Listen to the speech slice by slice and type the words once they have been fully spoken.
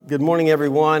Good morning,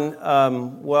 everyone.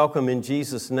 Welcome in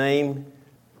Jesus' name.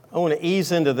 I want to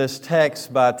ease into this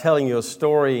text by telling you a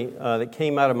story that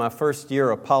came out of my first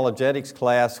year apologetics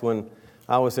class when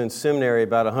I was in seminary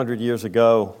about 100 years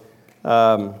ago.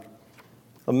 A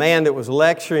man that was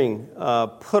lecturing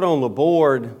put on the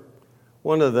board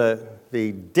one of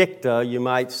the dicta, you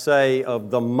might say,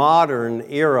 of the modern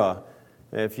era.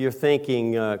 If you're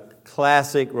thinking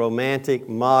classic, romantic,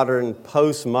 modern,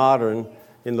 postmodern,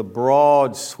 in the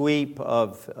broad sweep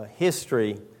of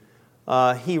history,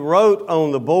 he wrote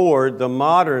on the board the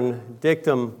modern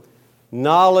dictum,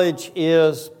 knowledge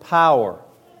is power.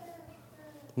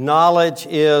 Knowledge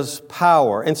is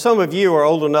power. And some of you are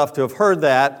old enough to have heard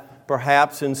that,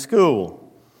 perhaps in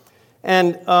school.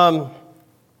 And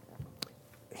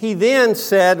he then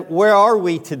said, where are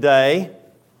we today?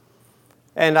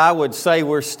 And I would say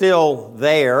we're still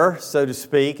there, so to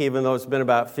speak, even though it's been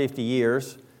about 50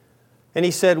 years. And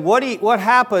he said, what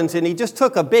happens? And he just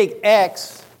took a big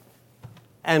X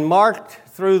and marked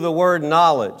through the word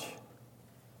knowledge.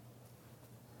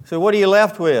 So what are you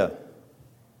left with?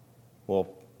 Well,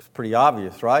 it's pretty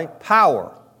obvious, right?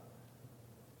 Power.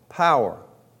 Power.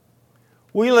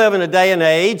 We live in a day and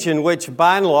age in which,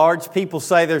 by and large, people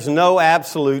say there's no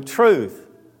absolute truth.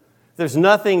 There's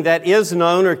nothing that is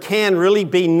known or can really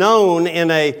be known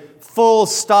in a full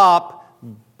stop,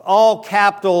 all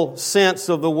capital sense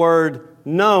of the word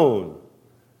known.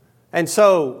 And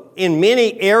so, in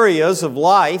many areas of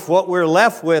life, what we're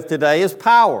left with today is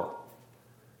power.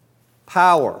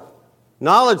 Power.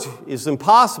 Knowledge is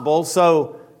impossible,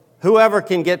 so whoever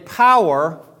can get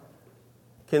power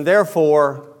can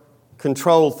therefore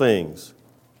control things.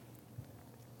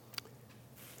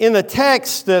 In the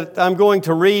text that I'm going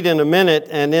to read in a minute,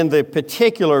 and in the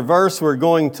particular verse we're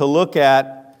going to look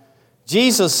at,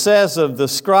 Jesus says of the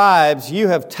scribes, you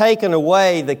have taken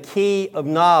away the key of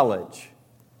knowledge.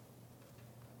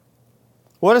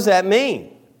 What does that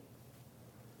mean?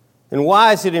 And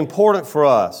why is it important for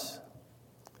us?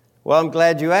 Well, I'm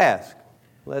glad you asked.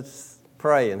 Let's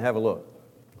pray and have a look.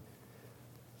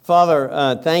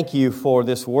 Father, thank you for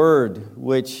this word,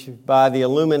 which by the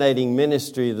illuminating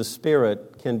ministry of the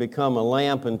Spirit can become a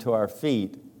lamp unto our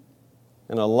feet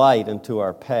and a light unto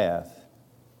our path.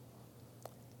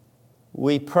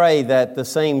 We pray that the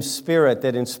same Spirit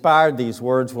that inspired these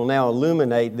words will now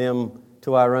illuminate them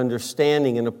to our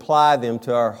understanding and apply them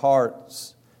to our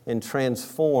hearts and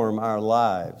transform our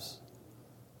lives.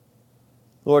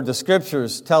 Lord, the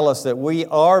Scriptures tell us that we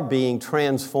are being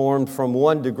transformed from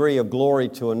one degree of glory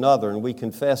to another, and we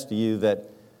confess to you that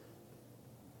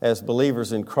as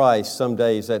believers in Christ, some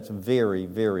days that's very,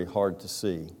 very hard to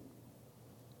see.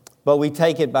 But we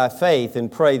take it by faith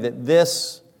and pray that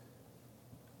this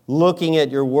looking at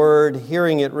your word,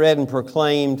 hearing it read and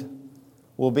proclaimed,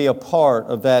 will be a part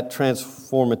of that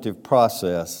transformative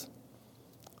process.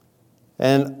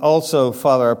 And also,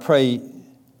 Father, I pray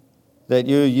that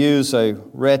you use a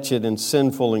wretched and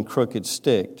sinful and crooked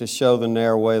stick to show the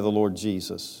narrow way of the Lord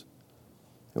Jesus.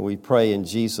 And we pray in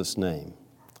Jesus' name.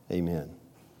 Amen.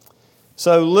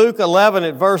 So Luke 11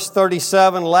 at verse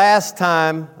 37, last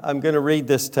time I'm going to read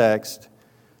this text.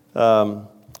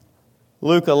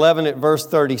 Luke 11 at verse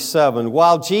 37.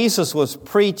 While Jesus was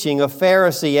preaching, a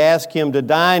Pharisee asked him to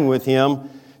dine with him,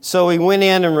 so he went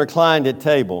in and reclined at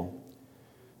table.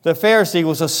 The Pharisee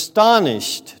was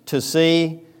astonished to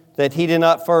see that he did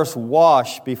not first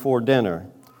wash before dinner.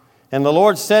 And the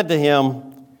Lord said to him,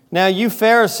 now you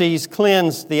Pharisees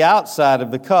cleanse the outside of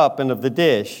the cup and of the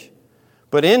dish,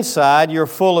 but inside you're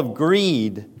full of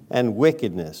greed and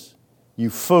wickedness. You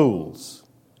fools.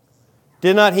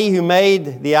 Did not he who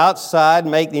made the outside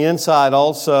make the inside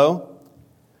also?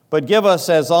 But give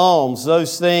as alms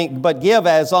those things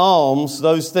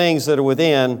that are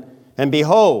within, and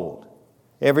behold,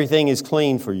 everything is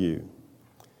clean for you.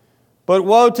 But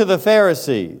woe to the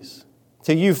Pharisees,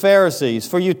 to you Pharisees,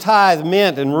 for you tithe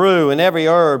mint and rue and every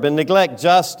herb, and neglect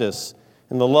justice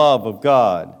and the love of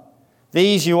God.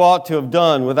 These you ought to have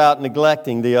done without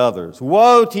neglecting the others.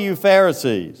 Woe to you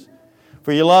Pharisees!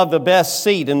 For you love the best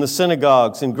seat in the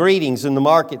synagogues and greetings in the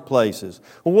marketplaces.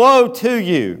 Woe to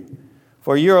you,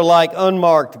 for you are like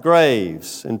unmarked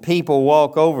graves, and people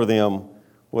walk over them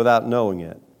without knowing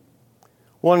it.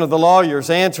 One of the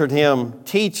lawyers answered him,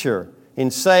 Teacher,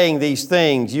 in saying these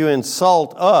things, you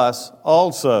insult us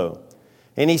also.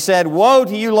 And he said, Woe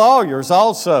to you lawyers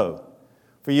also,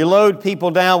 for you load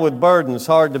people down with burdens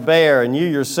hard to bear, and you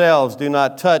yourselves do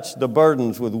not touch the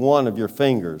burdens with one of your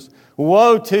fingers.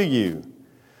 Woe to you!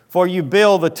 For you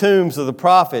build the tombs of the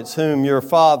prophets whom your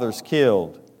fathers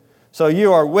killed. So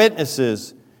you are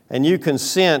witnesses, and you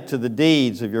consent to the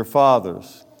deeds of your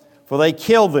fathers. For they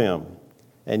killed them,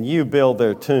 and you build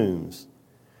their tombs.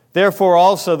 Therefore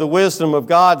also the wisdom of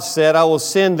God said, I will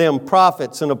send them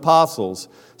prophets and apostles,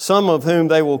 some of whom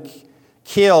they will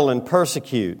kill and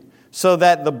persecute, so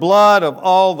that the blood of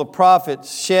all the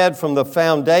prophets shed from the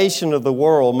foundation of the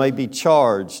world may be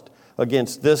charged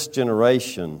against this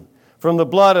generation. From the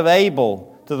blood of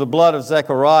Abel to the blood of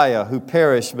Zechariah, who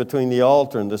perished between the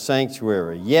altar and the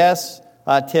sanctuary. Yes,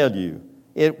 I tell you,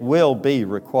 it will be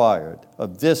required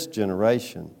of this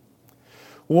generation.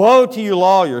 Woe to you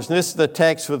lawyers, and this is the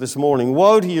text for this morning.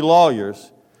 Woe to you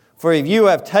lawyers, for if you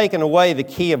have taken away the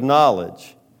key of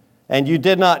knowledge, and you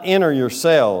did not enter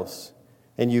yourselves,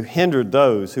 and you hindered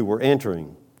those who were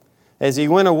entering. As he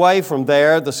went away from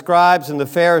there, the scribes and the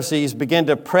Pharisees began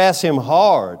to press him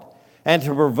hard and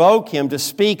to provoke him to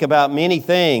speak about many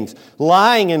things,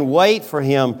 lying in wait for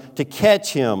him to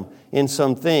catch him in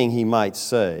something he might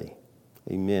say.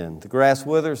 Amen. The grass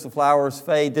withers, the flowers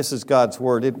fade. This is God's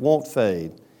word. It won't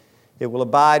fade. It will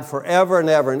abide forever and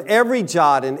ever. And every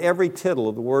jot and every tittle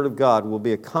of the word of God will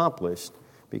be accomplished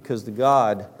because the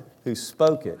God who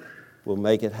spoke it will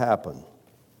make it happen.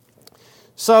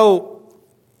 So,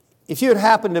 if you had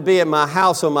happened to be at my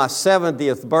house on my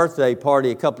 70th birthday party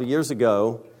a couple of years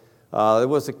ago, there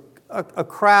was a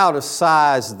crowd of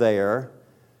size there.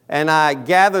 And I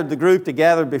gathered the group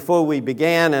together before we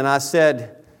began, and I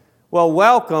said, well,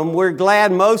 welcome. We're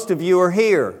glad most of you are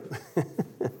here.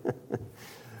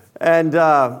 And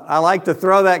I like to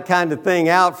throw that kind of thing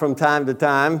out from time to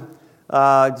time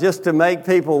just to make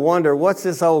people wonder, what's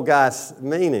this old guy's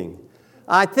meaning?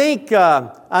 I think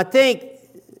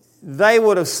they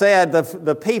would have said,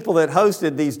 the people that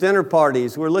hosted these dinner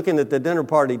parties, we're looking at the dinner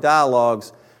party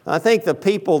dialogues, I think the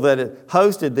people that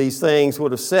hosted these things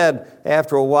would have said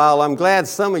after a while, I'm glad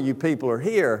some of you people are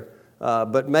here,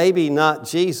 but maybe not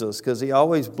Jesus, because he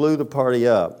always blew the party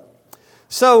up.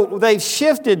 So they've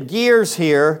shifted gears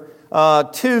here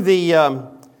to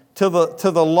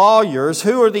the lawyers.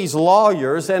 Who are these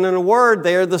lawyers? And in a word,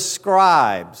 they're the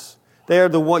scribes. They're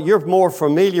the one, you're more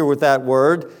familiar with that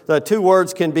word. The two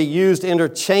words can be used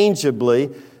interchangeably.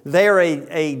 They're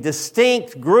a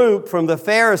distinct group from the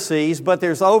Pharisees, but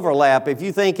there's overlap. If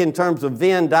you think in terms of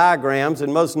Venn diagrams,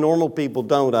 and most normal people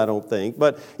don't, I don't think,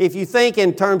 but if you think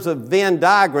in terms of Venn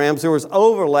diagrams, there was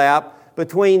overlap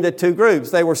between the two groups.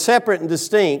 They were separate and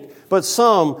distinct, but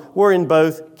some were in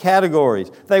both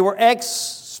categories. They were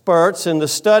experts in the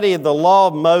study of the law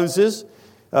of Moses.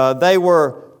 They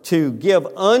were to give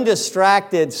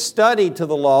undistracted study to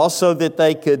the law so that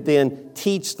they could then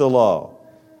teach the law.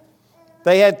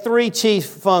 They had three chief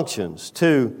functions.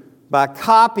 By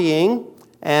copying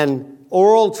and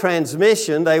oral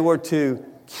transmission, they were to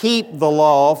keep the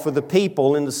law for the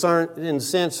people in the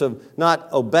sense of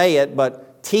not obey it,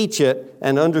 but teach it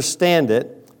and understand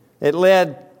it. It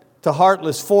led to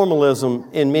heartless formalism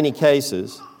in many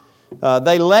cases.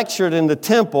 They lectured in the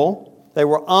temple. They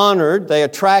were honored. They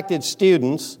attracted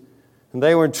students. And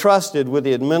they were entrusted with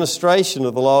the administration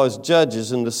of the law as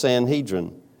judges in the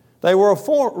Sanhedrin. They were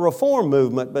a reform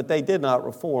movement, but they did not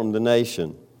reform the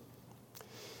nation.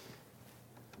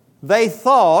 They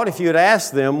thought, if you had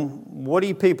asked them, what are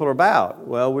you people about?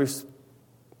 Well,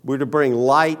 we're to bring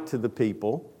light to the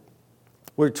people.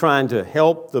 We're trying to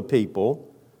help the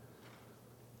people.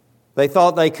 They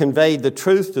thought they conveyed the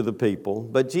truth to the people,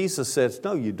 but Jesus says,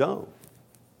 no, you don't.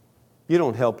 You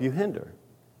don't help, you hinder.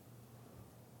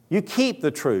 You keep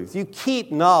the truth. You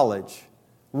keep knowledge.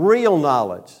 Real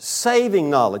knowledge, saving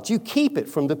knowledge. You keep it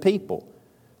from the people.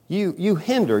 You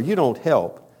hinder, you don't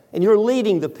help. And you're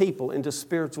leading the people into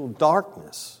spiritual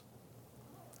darkness.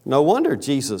 No wonder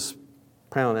Jesus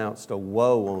pronounced a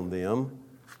woe on them,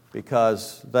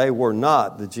 because they were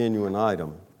not the genuine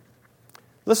item.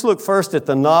 Let's look first at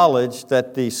the knowledge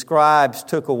that the scribes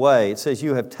took away. It says,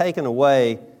 you have taken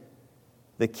away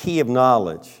the key of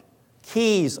knowledge.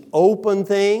 Keys open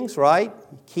things, right?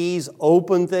 Keys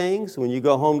open things. When you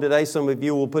go home today, some of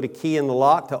you will put a key in the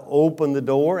lock to open the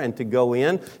door and to go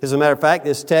in. As a matter of fact,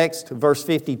 this text, verse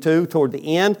 52, toward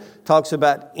the end, talks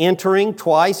about entering.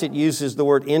 Twice it uses the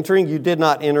word entering. You did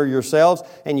not enter yourselves,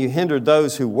 and you hindered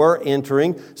those who were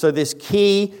entering. So this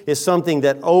key is something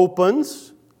that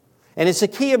opens, and it's a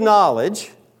key of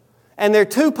knowledge. And there are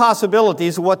two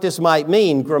possibilities of what this might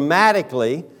mean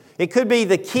grammatically. It could be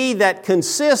the key that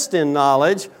consists in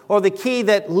knowledge or the key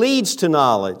that leads to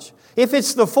knowledge. If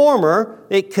it's the former,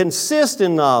 it consists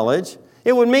in knowledge,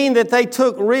 it would mean that they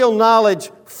took real knowledge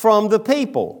from the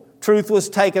people. Truth was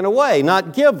taken away,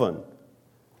 not given.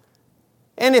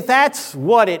 And if that's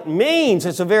what it means,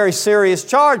 it's a very serious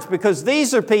charge, because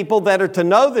these are people that are to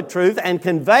know the truth and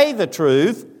convey the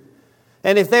truth.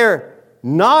 And if they're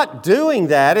not doing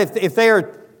that, if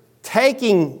they're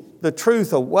taking the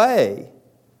truth away,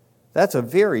 that's a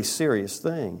very serious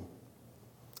thing.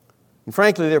 And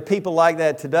frankly, there are people like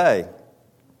that today,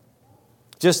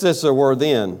 just as there were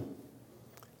then,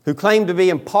 who claim to be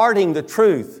imparting the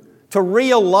truth to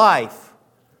real life,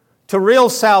 to real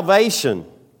salvation.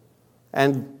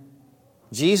 And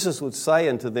Jesus would say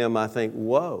unto them, I think,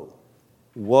 woe,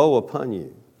 woe upon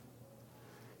you.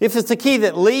 If it's the key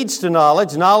that leads to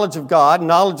knowledge, knowledge of God,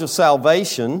 knowledge of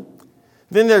salvation,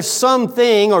 then there's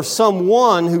something or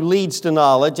someone who leads to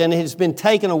knowledge, and it has been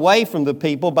taken away from the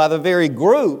people by the very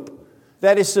group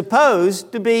that is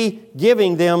supposed to be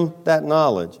giving them that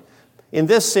knowledge. In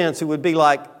this sense, it would be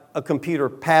like a computer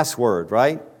password,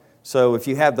 right? So if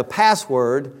you have the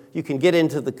password, you can get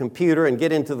into the computer and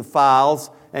get into the files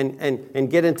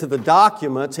and get into the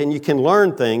documents, and you can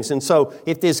learn things. And so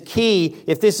if this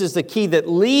is the key that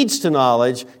leads to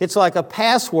knowledge, it's like a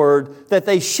password that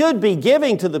they should be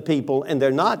giving to the people, and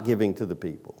they're not giving to the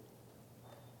people.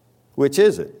 Which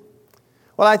is it?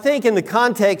 Well, I think in the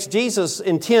context, Jesus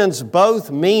intends both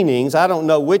meanings. I don't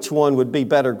know which one would be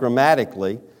better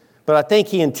grammatically, but I think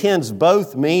he intends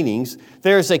both meanings.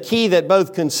 There's a key that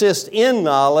both consists in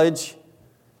knowledge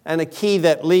and a key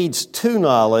that leads to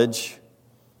knowledge.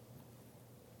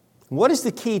 What is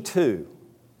the key to?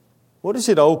 What does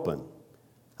it open?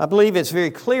 I believe it's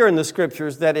very clear in the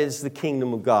Scriptures that it is the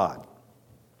kingdom of God.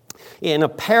 In a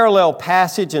parallel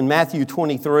passage in Matthew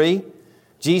 23,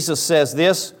 Jesus says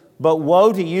this, "But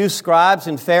woe to you, scribes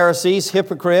and Pharisees,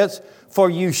 hypocrites, for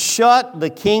you shut the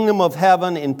kingdom of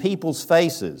heaven in people's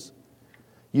faces.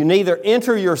 You neither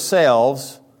enter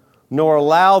yourselves, nor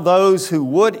allow those who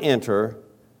would enter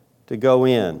to go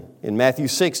in." In Matthew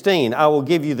 16, "I will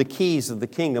give you the keys of the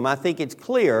kingdom." I think it's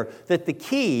clear that the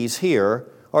keys here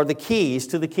are the keys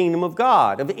to the kingdom of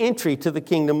God, of entry to the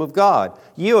kingdom of God.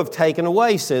 You have taken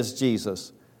away, says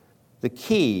Jesus, the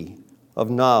key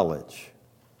of knowledge.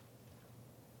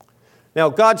 Now,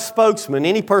 God's spokesman,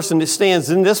 any person that stands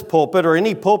in this pulpit or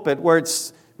any pulpit where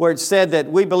it's said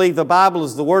that we believe the Bible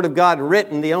is the Word of God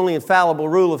written, the only infallible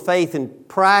rule of faith and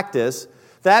practice,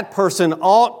 that person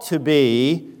ought to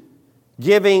be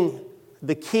giving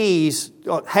the keys,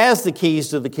 has the keys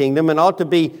to the kingdom, and ought to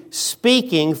be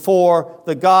speaking for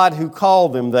the God who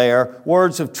called them there,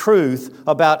 words of truth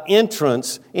about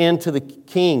entrance into the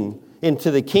king,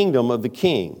 into the kingdom of the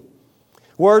King.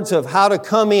 Words of how to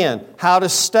come in, how to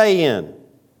stay in.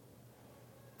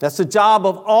 That's the job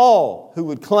of all who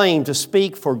would claim to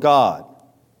speak for God.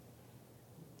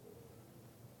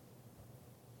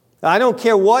 I don't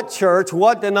care what church,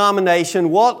 what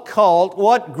denomination, what cult,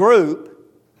 what group,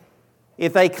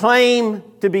 if they claim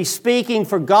to be speaking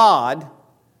for God,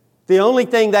 the only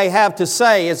thing they have to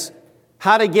say is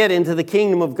how to get into the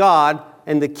kingdom of God,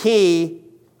 and the key,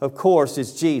 of course,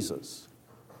 is Jesus.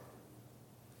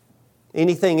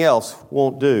 Anything else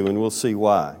won't do, and we'll see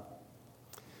why.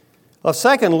 A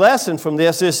second lesson from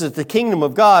this is that the kingdom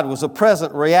of God was a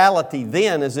present reality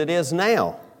then as it is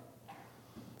now.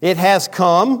 It has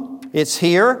come, it's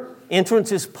here,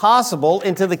 entrance is possible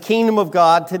into the kingdom of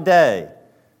God today.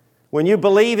 When you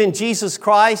believe in Jesus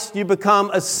Christ, you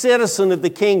become a citizen of the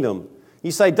kingdom.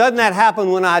 You say, doesn't that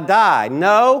happen when I die?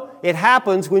 No, it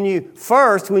happens when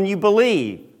you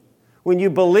believe. When you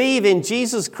believe in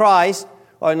Jesus Christ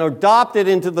and are adopted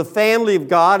into the family of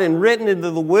God and written into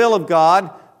the will of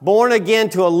God, born again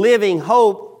to a living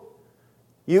hope,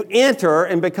 you enter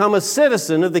and become a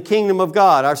citizen of the kingdom of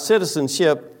God. Our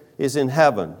citizenship is in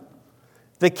heaven.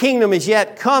 The kingdom is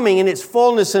yet coming in its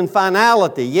fullness and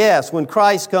finality, yes, when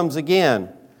Christ comes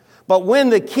again. But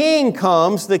when the King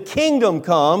comes, the kingdom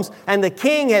comes, and the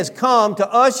King has come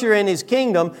to usher in His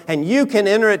kingdom, and you can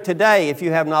enter it today if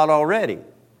you have not already.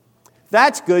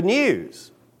 That's good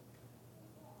news.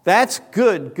 That's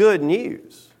good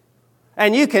news.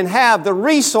 And you can have the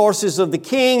resources of the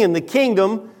King and the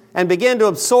kingdom and begin to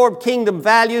absorb kingdom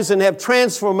values and have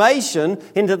transformation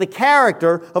into the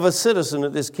character of a citizen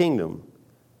of this kingdom.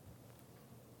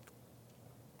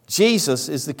 Jesus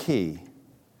is the key.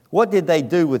 What did they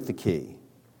do with the key?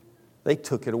 They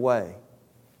took it away.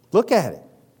 Look at it.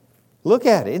 Look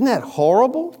at it. Isn't that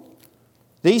horrible?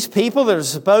 These people that are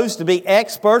supposed to be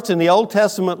experts in the Old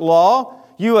Testament law,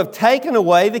 you have taken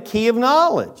away the key of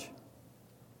knowledge.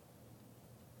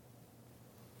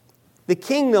 The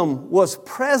kingdom was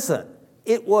present.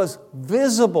 It was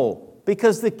visible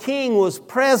because the King was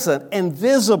present and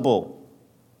visible.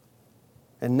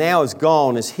 And now is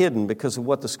gone, is hidden because of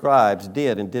what the scribes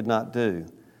did and did not do.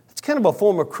 It's kind of a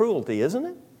form of cruelty, isn't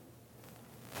it?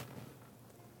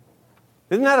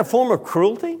 Isn't that a form of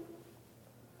cruelty?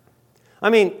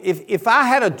 I mean, if I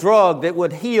had a drug that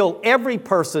would heal every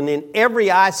person in every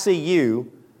ICU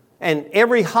and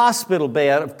every hospital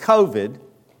bed of COVID,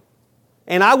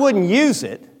 and I wouldn't use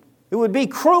it, it would be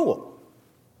cruel.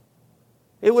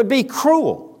 It would be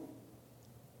cruel.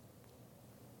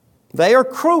 They are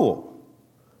cruel.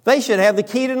 They should have the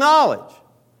key to knowledge.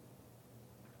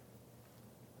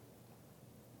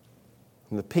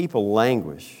 And the people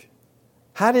languish.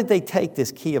 How did they take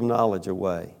this key of knowledge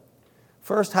away?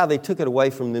 First, how they took it away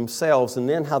from themselves, and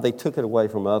then how they took it away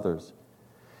from others.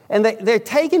 And they're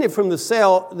taking it from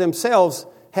themselves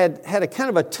had a kind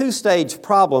of a two-stage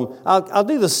problem. I'll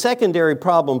do the secondary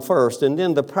problem first, and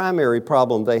then the primary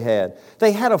problem they had.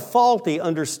 They had a faulty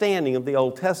understanding of the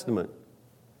Old Testament.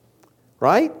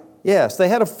 Right? Yes, they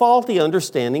had a faulty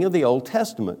understanding of the Old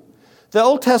Testament. The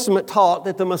Old Testament taught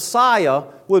that the Messiah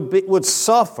would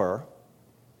suffer,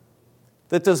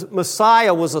 that the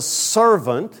Messiah was a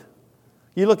servant.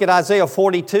 You look at Isaiah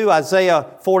 42, Isaiah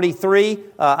 43,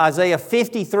 Isaiah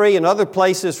 53, and other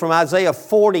places from Isaiah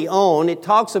 40 on. It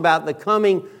talks about the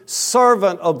coming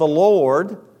servant of the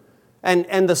Lord.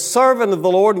 And the servant of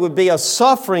the Lord would be a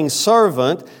suffering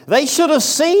servant. They should have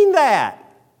seen that.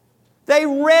 They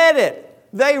read it.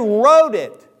 They wrote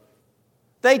it.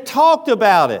 They talked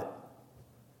about it.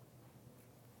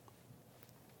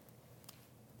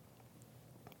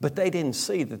 But they didn't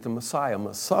see that the Messiah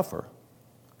must suffer.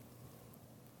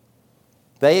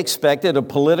 They expected a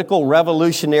political,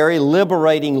 revolutionary,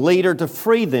 liberating leader to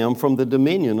free them from the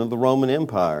dominion of the Roman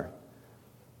Empire.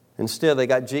 Instead, they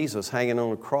got Jesus hanging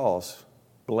on a cross,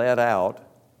 bled out.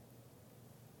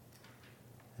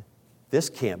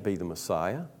 This can't be the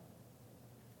Messiah.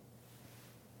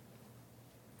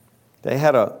 They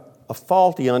had a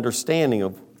faulty understanding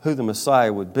of who the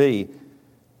Messiah would be.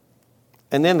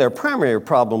 And then their primary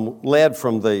problem led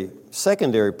from the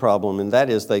secondary problem, and that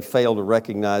is they failed to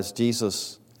recognize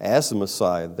Jesus as the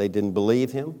Messiah. They didn't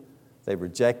believe Him. They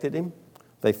rejected Him.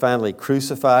 They finally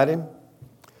crucified Him.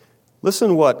 Listen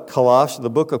to what the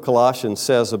book of Colossians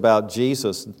says about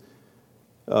Jesus,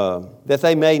 that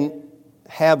they may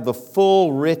have the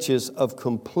full riches of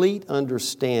complete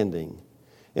understanding,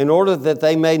 in order that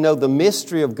they may know the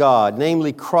mystery of God,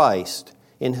 namely Christ,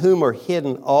 in whom are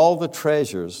hidden all the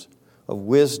treasures of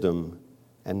wisdom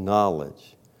and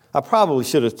knowledge. I probably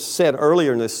should have said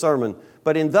earlier in this sermon,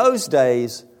 but in those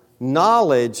days,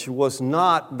 knowledge was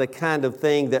not the kind of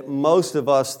thing that most of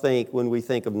us think when we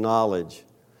think of knowledge,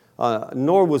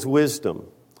 nor was wisdom.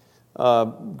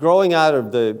 Growing out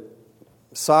of the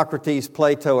Socrates,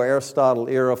 Plato, Aristotle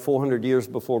era, 400 years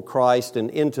before Christ, and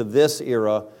into this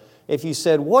era, if you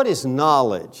said, what is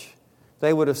knowledge?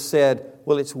 They would have said,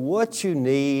 well, it's what you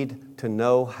need to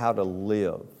know how to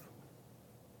live.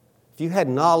 If you had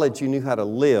knowledge, you knew how to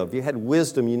live. If you had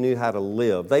wisdom, you knew how to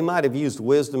live. They might have used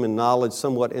wisdom and knowledge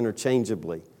somewhat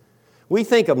interchangeably. We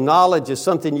think of knowledge as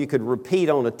something you could repeat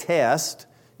on a test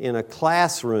in a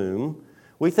classroom.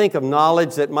 We think of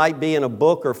knowledge that might be in a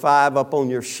book or 5 up on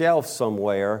your shelf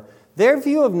somewhere. Their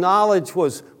view of knowledge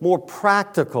was more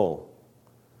practical.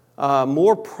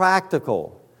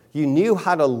 You knew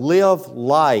how to live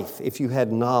life if you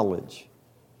had knowledge.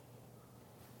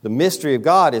 The mystery of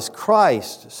God is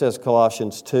Christ, says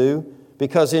Colossians 2,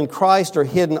 because in Christ are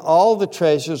hidden all the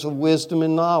treasures of wisdom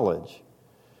and knowledge.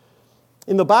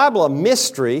 In the Bible, a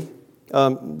mystery,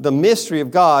 the mystery of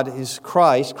God is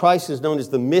Christ. Christ is known as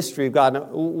the mystery of God. Now,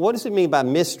 what does it mean by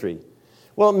mystery?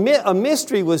 Well, a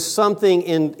mystery was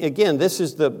something again, this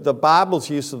is the Bible's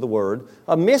use of the word.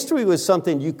 A mystery was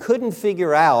something you couldn't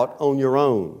figure out on your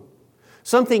own.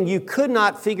 Something you could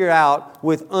not figure out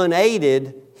with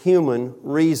unaided human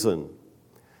reason.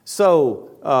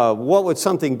 So, what would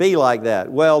something be like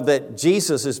that? Well, that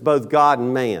Jesus is both God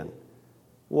and man.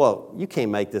 Well, you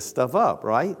can't make this stuff up,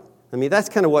 right? I mean, that's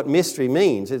kind of what mystery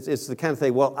means. It's the kind of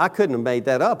thing, well, I couldn't have made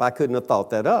that up. I couldn't have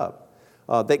thought that up.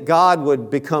 That God would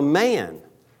become man.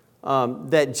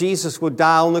 That Jesus would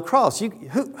die on the cross.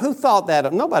 Who thought that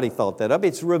up? Nobody thought that up.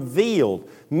 It's revealed.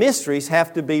 Mysteries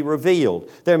have to be revealed.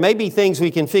 There may be things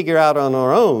we can figure out on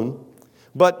our own,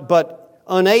 but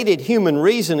unaided human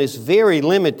reason is very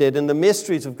limited, and the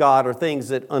mysteries of God are things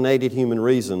that unaided human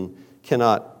reason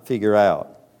cannot figure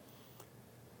out.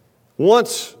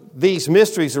 Once these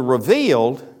mysteries are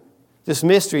revealed, this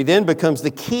mystery then becomes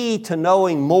the key to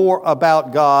knowing more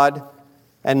about God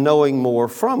and knowing more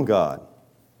from God.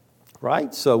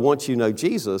 Right? So once you know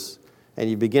Jesus and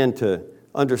you begin to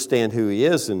understand who He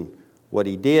is and what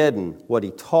He did and what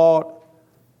He taught,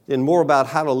 then more about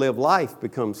how to live life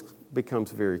becomes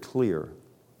very clear.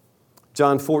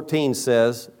 John 14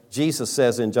 says, Jesus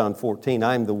says in John 14,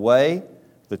 I am the way,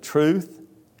 the truth,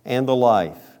 and the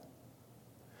life.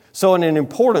 So in an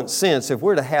important sense, if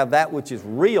we're to have that which is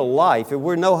real life, if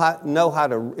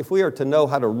we are to know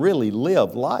how to really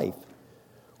live life,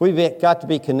 we've got to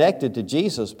be connected to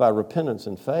Jesus by repentance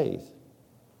and faith.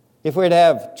 If we're to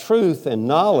have truth and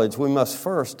knowledge, we must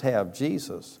first have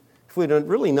Jesus. If we don't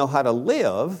really know how to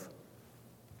live,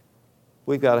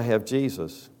 we've got to have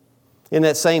Jesus. In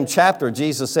that same chapter,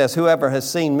 Jesus says, whoever has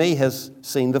seen me has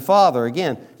seen the Father.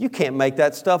 Again, you can't make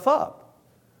that stuff up.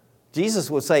 Jesus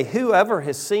would say, whoever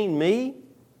has seen me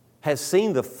has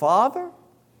seen the Father?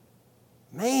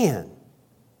 Man,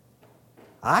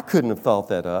 I couldn't have thought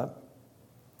that up.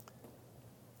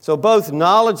 So both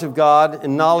knowledge of God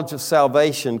and knowledge of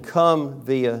salvation come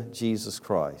via Jesus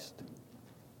Christ.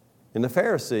 And the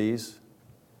Pharisees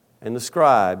and the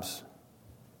scribes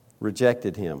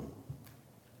rejected Him.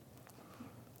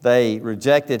 They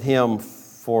rejected Him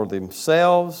for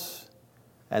themselves,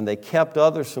 and they kept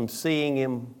others from seeing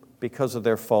Him because of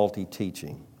their faulty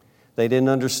teaching. They didn't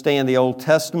understand the Old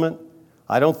Testament.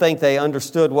 I don't think they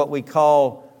understood what we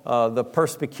call the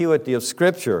perspicuity of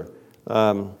Scripture.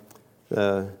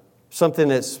 Something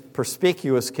that's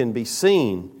perspicuous can be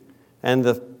seen. And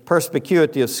the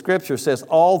perspicuity of Scripture says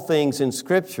all things in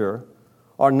Scripture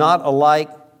are not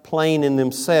alike plain in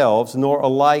themselves, nor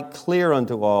alike clear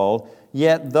unto all.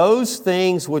 Yet those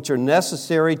things which are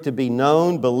necessary to be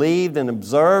known, believed, and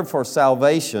observed for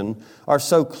salvation are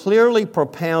so clearly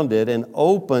propounded and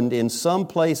opened in some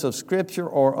place of Scripture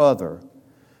or other,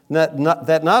 that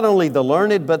not only the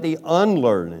learned but the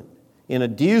unlearned, in a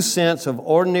due sense of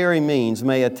ordinary means,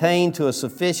 may attain to a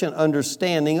sufficient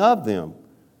understanding of them.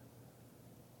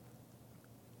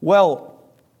 Well,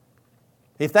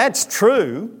 if that's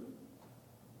true,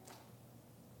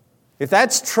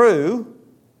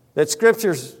 that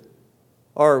Scriptures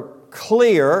are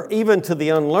clear even to the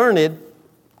unlearned,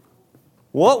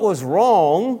 what was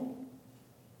wrong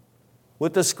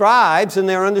with the scribes and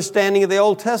their understanding of the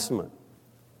Old Testament?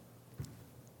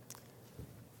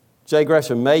 J.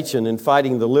 Gresham Machen, in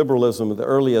fighting the liberalism of the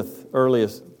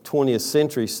earliest 20th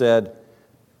century,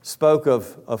 spoke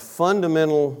of a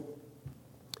fundamental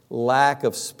lack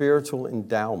of spiritual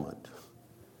endowment.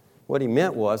 What he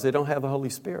meant was they don't have the Holy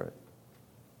Spirit.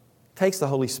 It takes the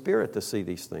Holy Spirit to see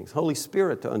these things, Holy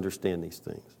Spirit to understand these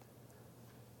things.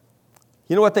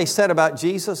 You know what they said about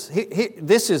Jesus?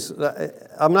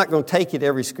 I'm not going to take you to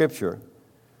every scripture,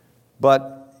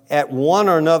 but at one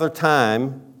or another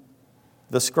time,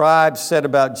 the scribes said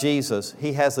about Jesus,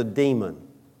 He has a demon.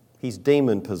 He's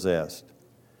demon-possessed.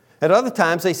 At other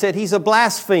times, they said He's a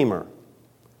blasphemer.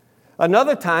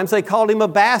 Another times, they called Him a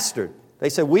bastard. They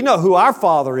said, we know who our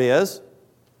Father is.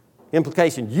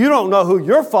 Implication, you don't know who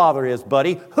your Father is,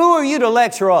 buddy. Who are you to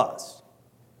lecture us?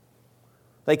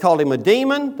 They called Him a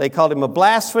demon. They called Him a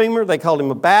blasphemer. They called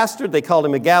Him a bastard. They called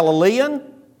Him a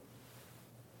Galilean.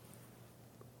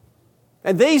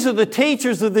 And these are the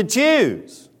teachers of the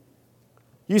Jews.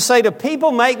 You say, do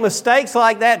people make mistakes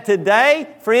like that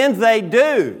today? Friends, they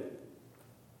do.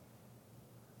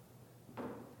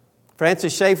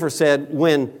 Francis Schaeffer said,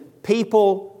 when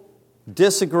people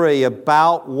disagree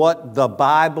about what the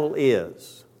Bible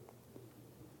is,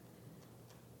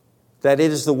 that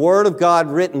it is the Word of God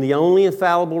written, the only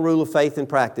infallible rule of faith and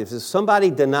practice. If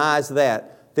somebody denies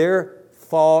that, their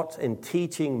thoughts and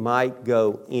teaching might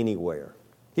go anywhere.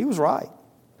 He was right.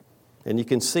 And you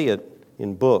can see it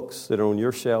in books that are on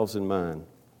your shelves and mine.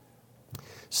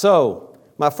 So,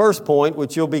 my first point,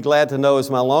 which you'll be glad to know is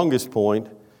my longest point,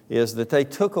 is that they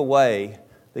took away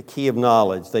the key of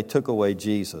knowledge. They took away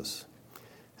Jesus.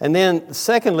 And then,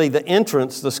 secondly, the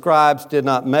entrance the scribes did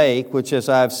not make, which, as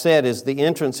I've said, is the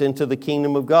entrance into the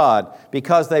kingdom of God.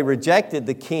 Because they rejected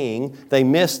the king, they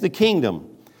missed the kingdom.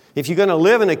 If you're going to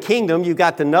live in a kingdom, you've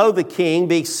got to know the king,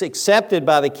 be accepted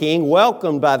by the king,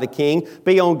 welcomed by the king,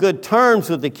 be on good terms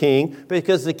with the king,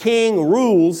 because the king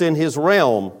rules in his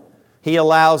realm. He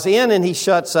allows in and He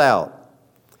shuts out.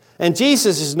 And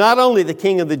Jesus is not only the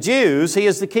King of the Jews, He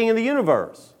is the King of the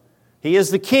universe. He is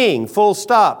the King, full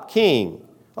stop, King,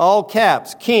 all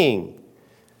caps, King.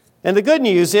 And the good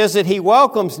news is that He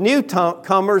welcomes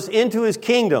newcomers into His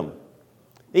kingdom.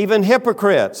 Even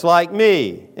hypocrites like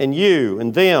me and you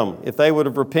and them, if they would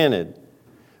have repented.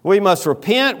 We must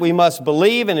repent, we must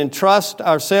believe and entrust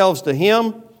ourselves to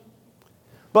Him.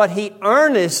 But He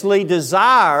earnestly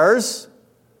desires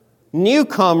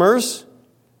newcomers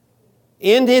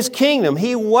in His kingdom.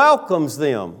 He welcomes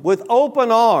them with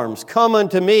open arms. Come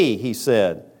unto me, He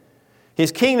said.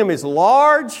 His kingdom is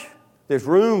large. There's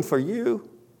room for you.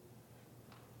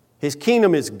 His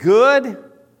kingdom is good.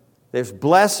 There's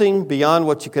blessing beyond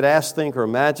what you could ask, think, or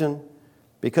imagine,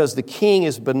 because the King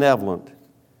is benevolent.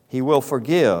 He will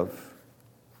forgive.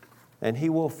 and He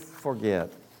will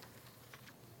forget.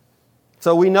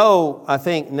 So we know, I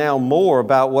think, now more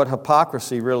about what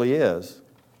hypocrisy really is.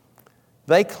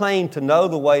 They claim to know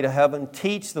the way to heaven,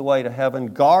 teach the way to heaven,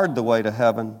 guard the way to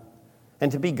heaven,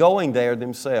 and to be going there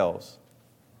themselves.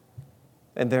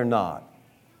 And they're not.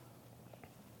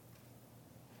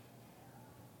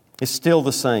 It's still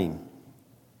the same.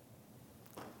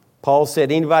 Paul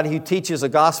said, anybody who teaches a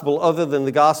gospel other than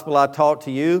the gospel I taught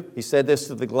to you, he said this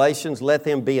to the Galatians, let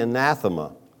them be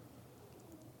anathema.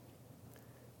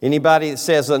 Anybody that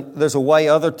says there's a way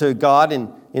other to God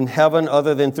in heaven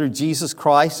other than through Jesus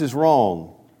Christ is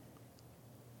wrong.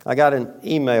 I got an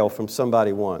email from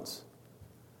somebody once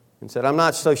and said, I'm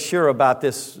not so sure about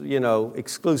this,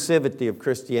 exclusivity of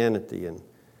Christianity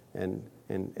and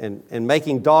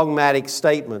making dogmatic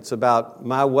statements about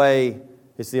my way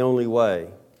is the only way.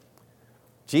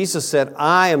 Jesus said,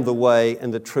 I am the way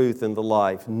and the truth and the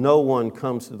life. No one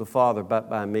comes to the Father but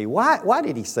by me. Why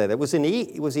did he say that? Was he an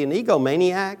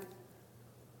egomaniac?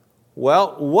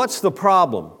 Well, what's the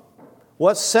problem?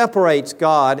 What separates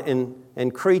God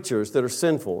and creatures that are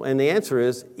sinful? And the answer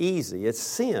is easy. It's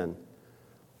sin.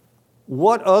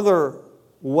 What other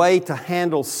way to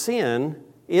handle sin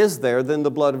is there than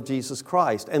the blood of Jesus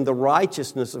Christ and the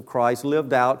righteousness of Christ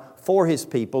lived out for His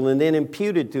people and then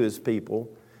imputed to His people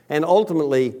and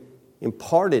ultimately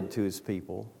imparted to His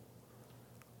people?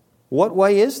 What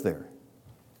way is there?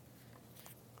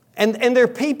 And there are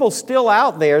people still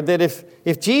out there that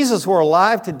if Jesus were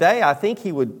alive today, I think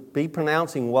He would be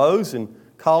pronouncing woes and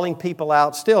calling people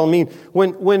out still. I mean,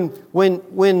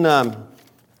 when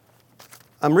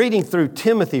I'm reading through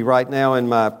Timothy right now in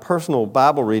my personal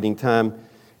Bible reading time,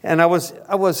 and I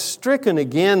was stricken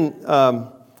again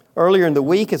earlier in the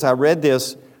week as I read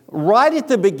this, right at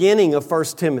the beginning of 1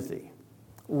 Timothy.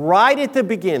 Right at the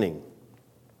beginning.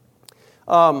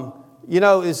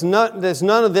 There's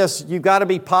none of this, you've got to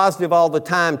be positive all the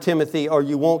time, Timothy, or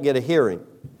you won't get a hearing.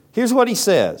 Here's what he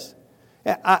says.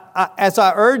 As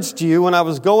I urged you when I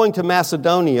was going to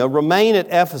Macedonia, remain at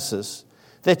Ephesus,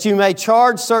 that you may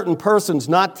charge certain persons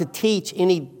not to teach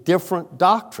any different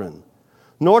doctrine,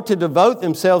 nor to devote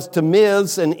themselves to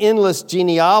myths and endless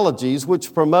genealogies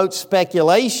which promote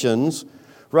speculations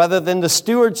rather than the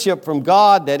stewardship from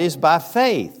God that is by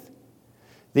faith.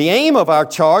 The aim of our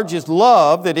charge is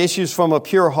love that issues from a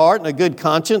pure heart and a good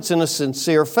conscience and a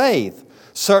sincere faith.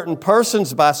 Certain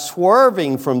persons, by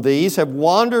swerving from these, have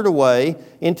wandered away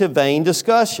into vain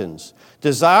discussions,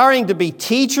 desiring to be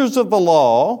teachers of the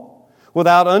law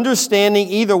without understanding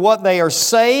either what they are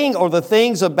saying or the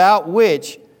things about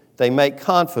which they make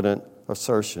confident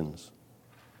assertions.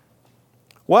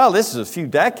 Well, this is a few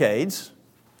decades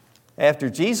after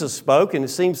Jesus spoke, and it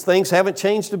seems things haven't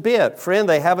changed a bit. Friend,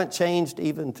 they haven't changed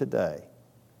even today.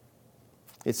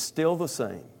 It's still the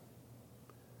same.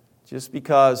 Just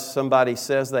because somebody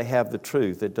says they have the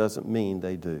truth, it doesn't mean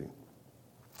they do.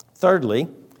 Thirdly,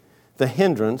 the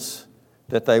hindrance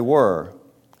that they were.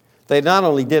 They not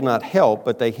only did not help,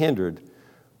 but they hindered.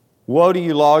 Woe to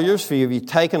you lawyers, for you have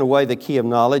taken away the key of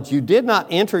knowledge. You did not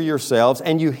enter yourselves,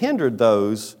 and you hindered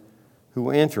those who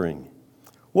were entering.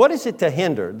 What is it to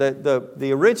hinder?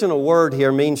 The original word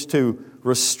here means to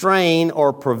restrain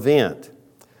or prevent.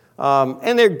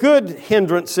 And there are good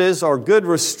hindrances or good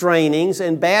restrainings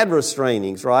and bad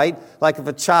restrainings, right? Like if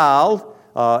a child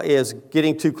is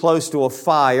getting too close to a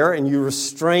fire and you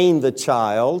restrain the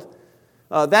child,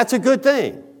 that's a good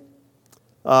thing.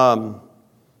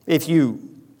 If you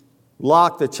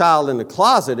lock the child in the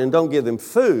closet and don't give them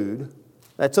food,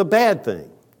 that's a bad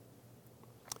thing.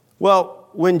 Well,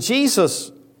 when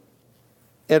Jesus,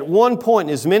 at one point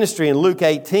in His ministry in Luke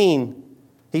 18,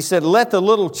 He said, let the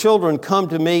little children come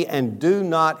to me and do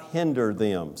not hinder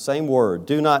them. Same word,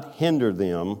 do not hinder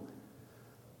them,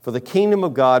 for the kingdom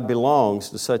of God belongs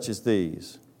to such as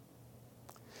these.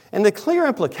 And the clear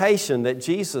implication that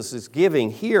Jesus is giving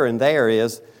here and there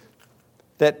is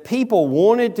that people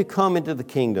wanted to come into the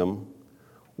kingdom,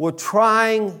 were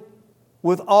trying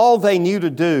with all they knew to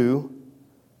do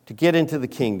to get into the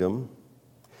kingdom.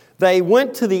 They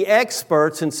went to the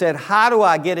experts and said, how do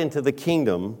I get into the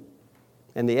kingdom?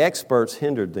 And the experts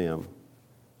hindered them.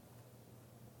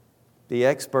 The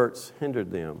experts hindered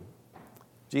them.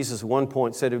 Jesus at one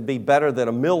point said it would be better that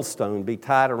a millstone be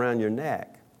tied around your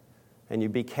neck and you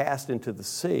be cast into the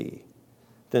sea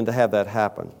than to have that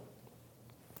happen.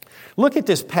 Look at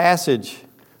this passage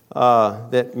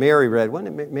that Mary read.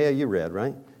 Wasn't it Mary you read,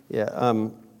 right? Yeah.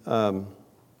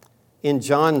 In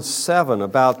John 7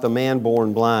 about the man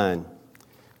born blind.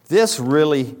 This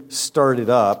really stirred it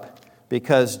up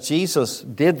because Jesus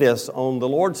did this on the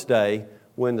Lord's Day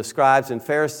when the scribes and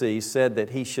Pharisees said that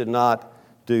He should not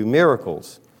do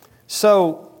miracles.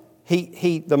 So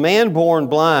the man born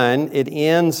blind, it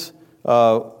ends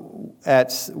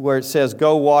at where it says,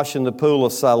 go wash in the pool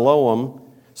of Siloam.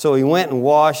 So he went and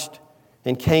washed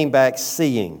and came back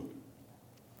seeing.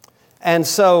 And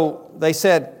so they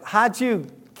said, how'd you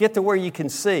get to where you can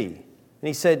see? And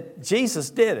he said, Jesus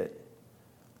did it.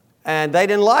 And they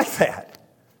didn't like that.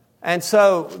 And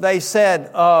so they said,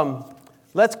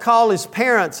 let's call his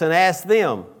parents and ask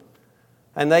them.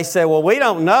 And they said, well, we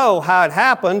don't know how it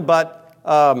happened, but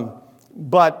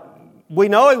we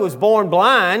know he was born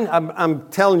blind. I'm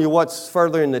telling you what's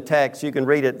further in the text. You can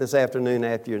read it this afternoon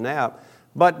after your nap.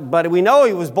 But we know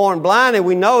he was born blind, and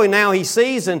we know now he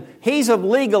sees, and he's of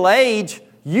legal age.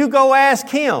 You go ask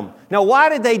him. Now, why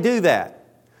did they do that?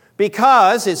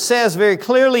 Because it says very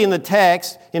clearly in the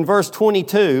text, in verse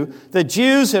 22, the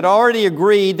Jews had already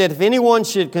agreed that if anyone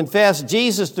should confess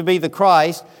Jesus to be the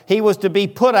Christ, he was to be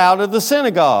put out of the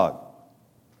synagogue.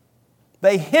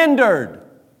 They hindered.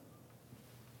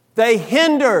 They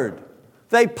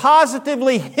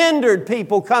positively hindered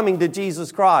people coming to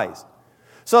Jesus Christ.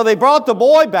 So they brought the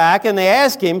boy back and they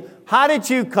asked him, how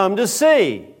did you come to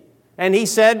see? And he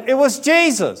said, it was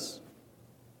Jesus.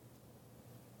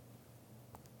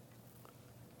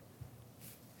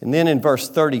 And then in verse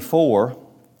 34,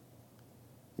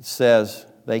 it says,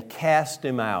 they cast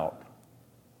him out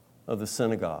of the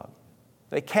synagogue.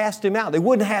 They cast him out. They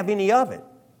wouldn't have any of it.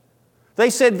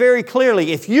 They said very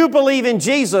clearly, if you believe in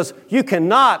Jesus, you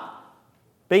cannot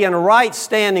be in a right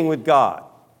standing with God.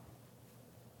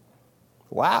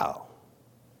 Wow.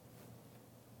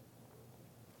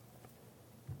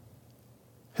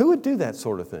 Who would do that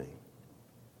sort of thing?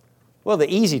 Well,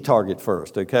 the easy target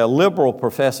first, okay? A liberal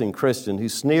professing Christian who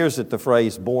sneers at the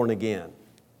phrase born again.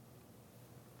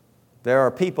 There are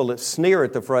people that sneer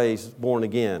at the phrase born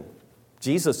again.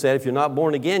 Jesus said if you're not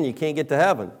born again, you can't get to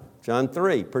heaven. John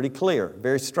 3, pretty clear,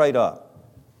 very straight up.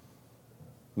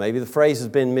 Maybe the phrase has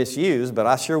been misused, but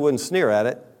I sure wouldn't sneer at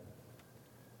it.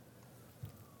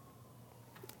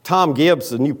 Tom Gibbs,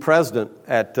 the new president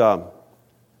at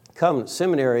Covenant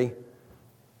Seminary,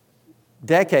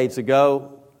 decades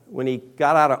ago, when he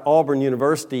got out of Auburn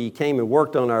University, he came and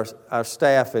worked on our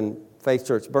staff in Faith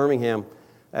Church Birmingham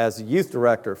as a youth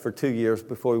director for 2 years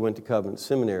before he went to Covenant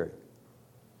Seminary.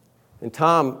 And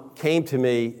Tom came to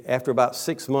me after about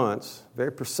 6 months,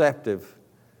 very perceptive.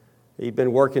 He'd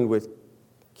been working with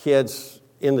kids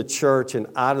in the church and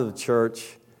out of the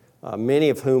church, many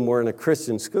of whom were in a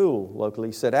Christian school locally.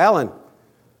 He said, Alan,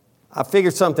 I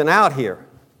figured something out here.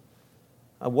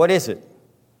 What is it?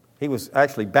 He was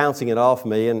actually bouncing it off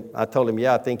me, and I told him,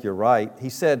 yeah, I think you're right. He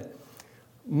said,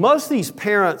 most of these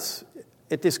parents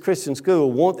at this Christian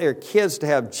school want their kids to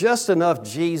have just enough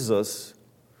Jesus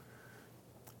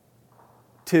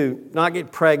to not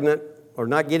get pregnant or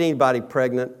not get anybody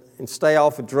pregnant and stay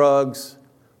off of drugs.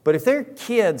 But if their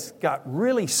kids got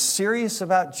really serious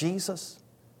about Jesus,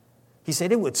 he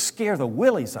said it would scare the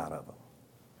willies out of them.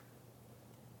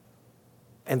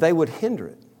 And they would hinder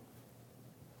it.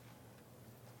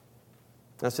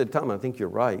 I said, Tom, I think you're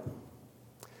right.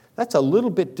 That's a little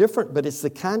bit different, but it's the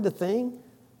kind of thing.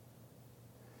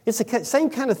 It's the same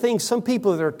kind of thing some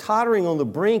people that are tottering on the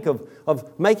brink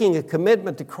of making a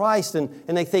commitment to Christ, and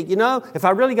they think, you know, if I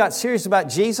really got serious about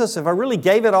Jesus, if I really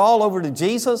gave it all over to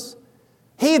Jesus,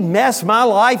 He'd mess my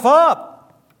life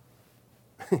up.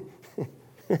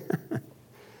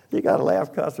 You got to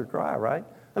laugh, cuss, or cry, right?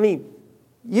 I mean,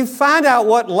 you find out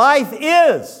what life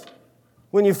is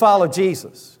when you follow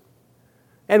Jesus.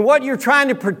 And what you're trying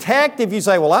to protect, if you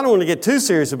say, well, I don't want to get too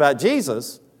serious about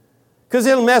Jesus because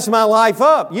it'll mess my life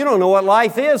up. You don't know what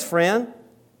life is, friend.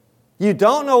 You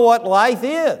don't know what life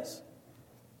is.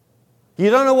 You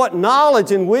don't know what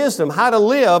knowledge and wisdom, how to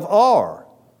live are.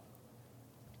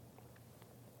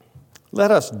 Let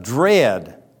us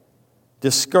dread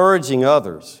discouraging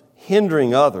others,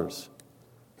 hindering others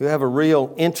who have a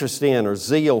real interest in or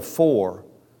zeal for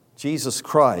Jesus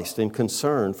Christ and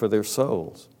concern for their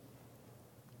souls.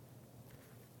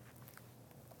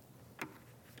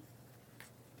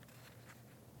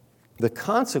 The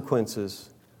consequences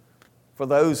for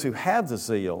those who have the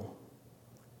zeal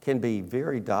can be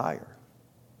very dire.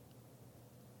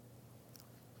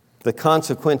 The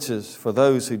consequences for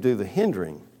those who do the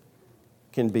hindering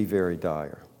can be very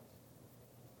dire.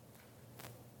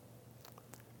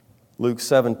 Luke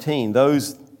 17,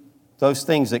 those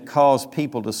things that cause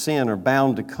people to sin are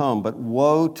bound to come, but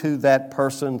woe to that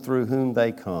person through whom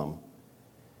they come.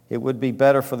 It would be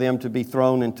better for them to be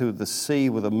thrown into the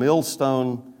sea with a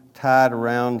millstone tied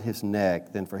around his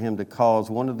neck than for him to cause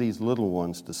one of these little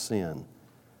ones to sin.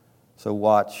 So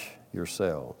watch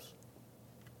yourselves.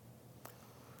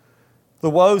 The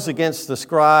woes against the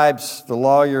scribes, the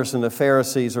lawyers, and the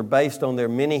Pharisees are based on their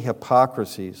many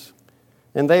hypocrisies.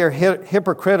 And they are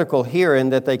hypocritical here in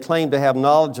that they claim to have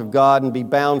knowledge of God and be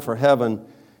bound for heaven,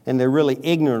 and they're really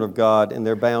ignorant of God and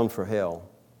they're bound for hell,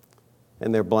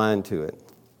 and they're blind to it.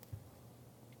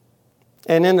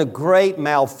 And in a great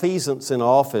malfeasance in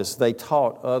office, they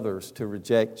taught others to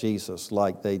reject Jesus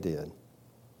like they did.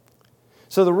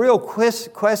 So the real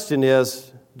question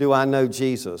is, do I know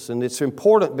Jesus? And it's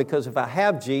important because if I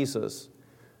have Jesus,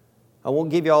 I won't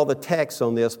give you all the text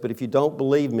on this, but if you don't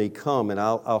believe me, come and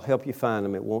I'll help you find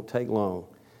them. It won't take long.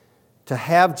 To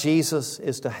have Jesus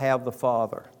is to have the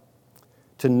Father.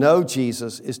 To know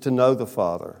Jesus is to know the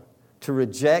Father. To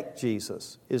reject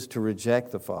Jesus is to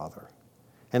reject the Father.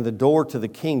 And the door to the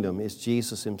kingdom is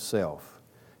Jesus Himself.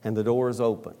 And the door is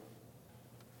open.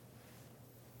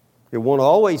 It won't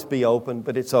always be open,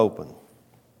 but it's open.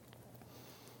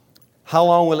 How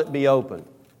long will it be open?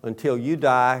 Until you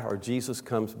die or Jesus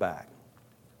comes back.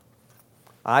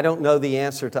 I don't know the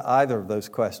answer to either of those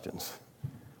questions.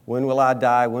 When will I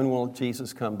die? When will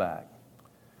Jesus come back?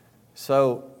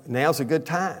 So now's a good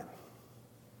time.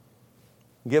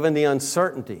 Given the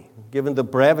uncertainty, given the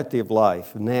brevity of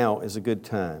life, now is a good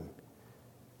time.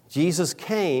 Jesus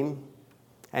came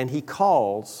and He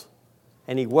calls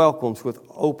and He welcomes with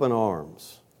open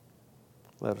arms.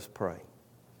 Let us pray.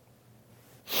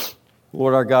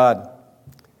 Lord our God,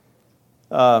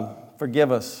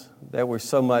 forgive us that we're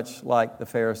so much like the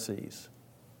Pharisees,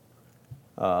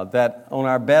 that on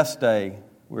our best day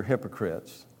we're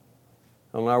hypocrites.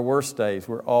 On our worst days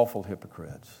we're awful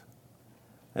hypocrites.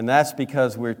 And that's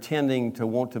because we're tending to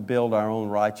want to build our own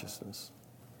righteousness.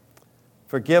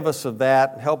 Forgive us of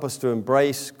that. Help us to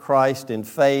embrace Christ in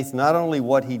faith, not only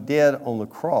what He did on the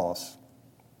cross,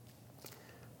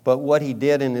 but what He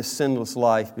did in His sinless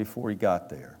life before He got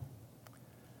there,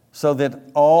 so that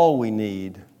all we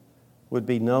need would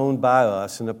be known by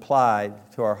us and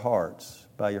applied to our hearts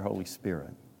by Your Holy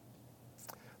Spirit.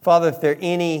 Father, if there are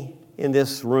any in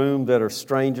this room that are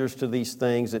strangers to these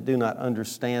things, that do not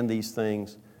understand these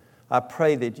things, I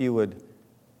pray that You would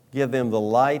give them the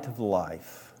light of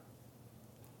life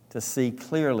to see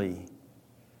clearly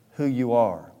who You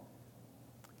are,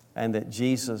 and that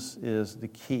Jesus is the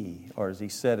key, or as He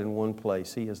said in one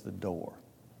place, He is the door.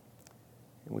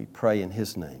 And we pray in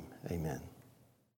His name. Amen.